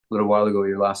little while ago,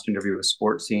 your last interview with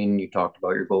Sports Scene, you talked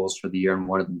about your goals for the year and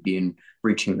one of them being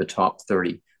reaching the top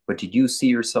 30. But did you see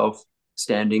yourself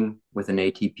standing with an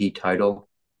ATP title?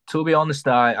 To be honest,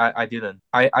 I didn't.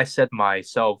 I set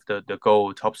myself the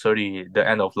goal top 30 the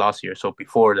end of last year, so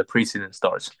before the preseason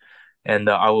starts. And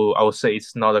I will say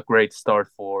it's not a great start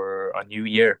for a new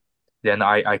year. Then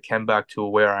I came back to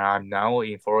where I am now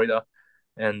in Florida,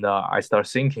 and I start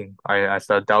thinking, I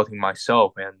start doubting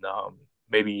myself, and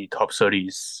maybe top 30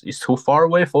 is too far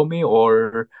away for me,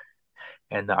 or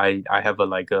and I have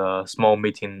a small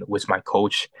meeting with my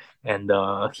coach, and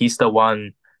he's the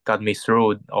one got me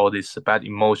through all these bad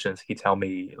emotions. He tell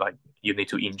me like you need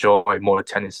to enjoy more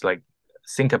tennis, like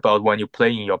think about when you're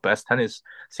playing your best tennis,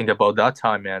 think about that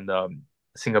time, and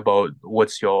think about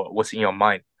what's in your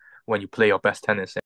mind when you play your best tennis.